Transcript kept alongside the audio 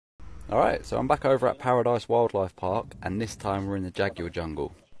Alright, so I'm back over at Paradise Wildlife Park, and this time we're in the Jaguar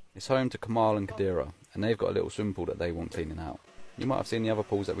Jungle. It's home to Kamal and Kadira, and they've got a little swimming pool that they want cleaning out. You might have seen the other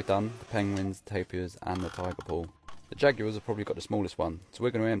pools that we've done, the penguins, the tapirs and the tiger pool. The Jaguars have probably got the smallest one, so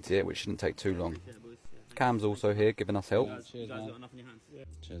we're going to empty it, which shouldn't take too long. Cam's also here giving us help. Cheers, man.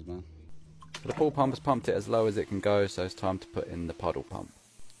 Cheers, man. So the pool pump has pumped it as low as it can go, so it's time to put in the puddle pump.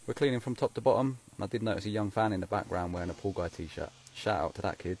 We're cleaning from top to bottom, and I did notice a young fan in the background wearing a pool guy t-shirt. Shout out to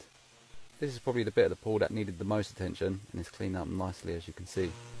that kid. This is probably the bit of the pool that needed the most attention, and it's cleaned up nicely as you can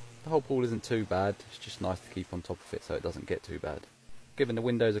see. The whole pool isn't too bad, it's just nice to keep on top of it so it doesn't get too bad. Given the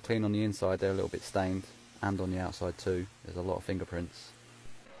windows are clean on the inside, they're a little bit stained, and on the outside too, there's a lot of fingerprints.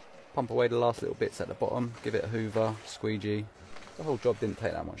 Pump away the last little bits at the bottom, give it a hoover, squeegee. The whole job didn't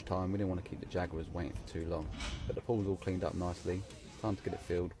take that much time, we didn't want to keep the Jaguars waiting for too long. But the pool's all cleaned up nicely, time to get it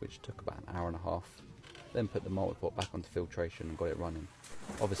filled, which took about an hour and a half. Then put the multi-pot back onto filtration and got it running.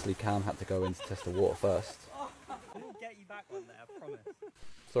 Obviously Cam had to go in to test the water first. We'll get you back one day, I promise.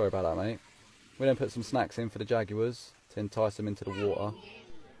 Sorry about that, mate. We then put some snacks in for the Jaguars to entice them into the water.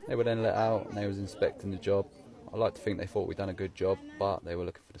 They were then let out and they was inspecting the job. I like to think they thought we'd done a good job, but they were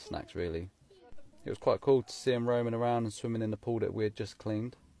looking for the snacks really. It was quite cool to see them roaming around and swimming in the pool that we had just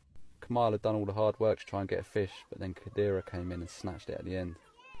cleaned. Kamal had done all the hard work to try and get a fish, but then Kadira came in and snatched it at the end.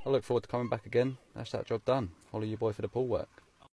 I look forward to coming back again. That's that job done. Follow your boy for the pool work.